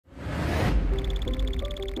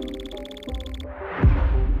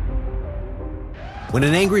When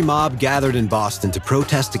an angry mob gathered in Boston to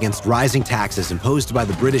protest against rising taxes imposed by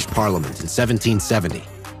the British Parliament in 1770,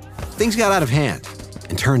 things got out of hand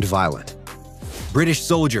and turned violent. British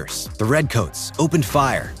soldiers, the Redcoats, opened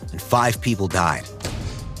fire, and 5 people died.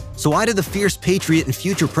 So why did the fierce patriot and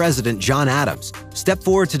future president John Adams step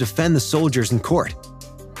forward to defend the soldiers in court?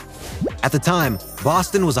 At the time,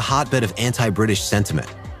 Boston was a hotbed of anti-British sentiment.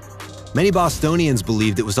 Many Bostonians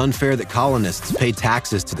believed it was unfair that colonists paid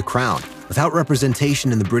taxes to the crown without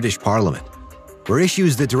representation in the British Parliament, where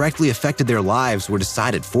issues that directly affected their lives were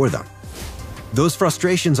decided for them. Those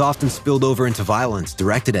frustrations often spilled over into violence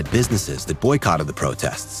directed at businesses that boycotted the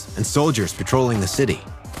protests and soldiers patrolling the city.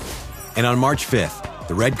 And on March 5th,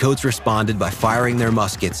 the Redcoats responded by firing their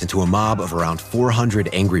muskets into a mob of around 400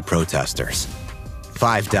 angry protesters.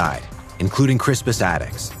 5 died, including Crispus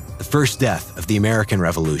Attucks, the first death of the American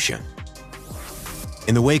Revolution.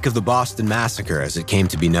 In the wake of the Boston Massacre, as it came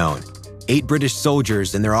to be known, 8 British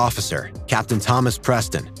soldiers and their officer, Captain Thomas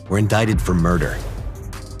Preston, were indicted for murder.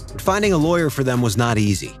 But finding a lawyer for them was not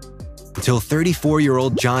easy, until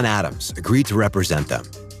 34-year-old John Adams agreed to represent them.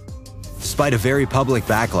 Despite a very public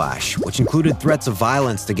backlash, which included threats of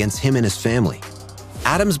violence against him and his family,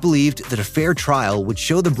 Adams believed that a fair trial would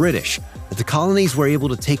show the British that the colonies were able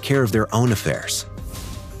to take care of their own affairs.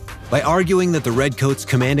 By arguing that the Redcoats'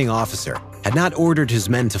 commanding officer had not ordered his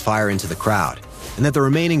men to fire into the crowd, and that the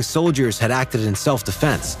remaining soldiers had acted in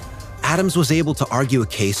self-defense, Adams was able to argue a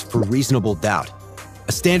case for reasonable doubt,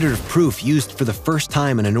 a standard of proof used for the first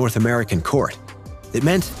time in a North American court. It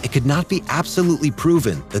meant it could not be absolutely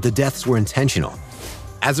proven that the deaths were intentional.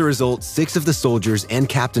 As a result, 6 of the soldiers and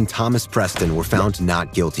Captain Thomas Preston were found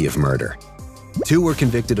not guilty of murder. 2 were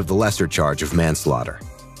convicted of the lesser charge of manslaughter.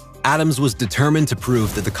 Adams was determined to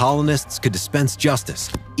prove that the colonists could dispense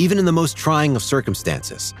justice, even in the most trying of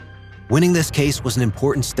circumstances. Winning this case was an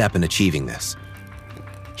important step in achieving this.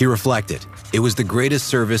 He reflected, "It was the greatest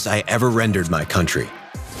service I ever rendered my country."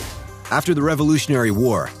 After the Revolutionary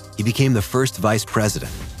War, he became the first vice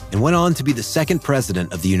president and went on to be the 2nd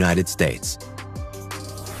president of the United States.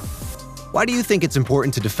 Why do you think it's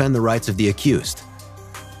important to defend the rights of the accused?